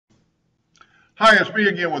Hi, it's me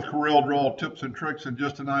again with Corel Draw Tips and Tricks, and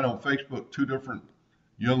just tonight on Facebook, two different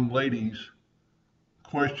young ladies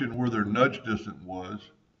questioned where their nudge distance was.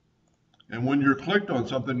 And when you're clicked on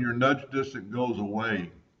something, your nudge distance goes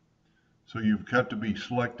away. So you've got to be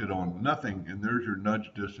selected on nothing, and there's your nudge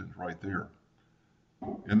distance right there.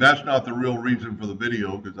 And that's not the real reason for the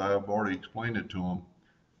video, because I have already explained it to them.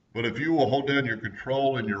 But if you will hold down your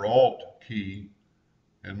Control and your Alt key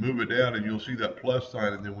and move it down, and you'll see that plus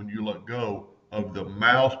sign, and then when you let go of the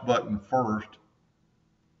mouse button first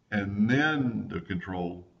and then the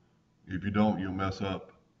Control, if you don't, you'll mess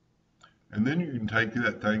up. And then you can take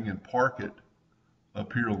that thing and park it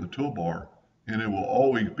up here on the toolbar, and it will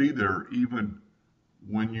always be there even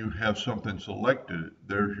when you have something selected.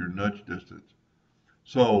 There's your nudge distance.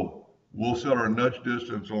 So we'll set our nudge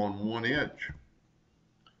distance on 1 inch,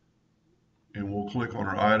 and we'll click on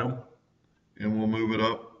our item and we'll move it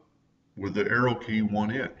up with the arrow key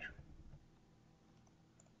 1 inch.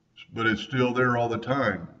 But it's still there all the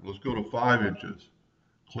time. Let's go to 5 inches.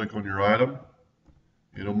 Click on your item.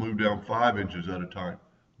 It'll move down 5 inches at a time.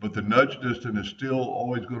 But the nudge distance is still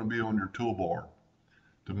always going to be on your toolbar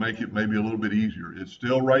to make it maybe a little bit easier. It's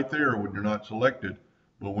still right there when you're not selected,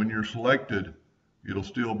 but when you're selected, it'll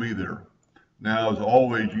still be there. Now, as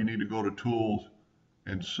always, you need to go to Tools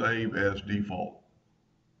and Save as Default.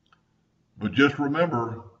 But just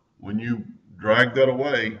remember, when you drag that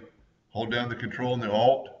away, hold down the Control and the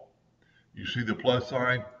Alt, you see the plus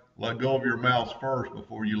sign, let go of your mouse first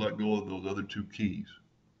before you let go of those other two keys.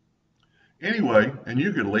 Anyway, and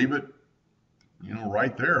you could leave it,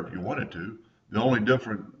 right there if you wanted to. The only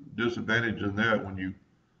disadvantage in that, when you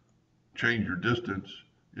change your distance,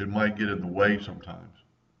 it might get in the way sometimes.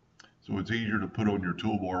 So it's easier to put on your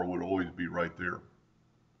toolbar. It would always be right there.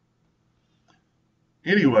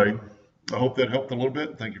 Anyway, I hope that helped a little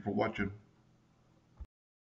bit. Thank you for watching.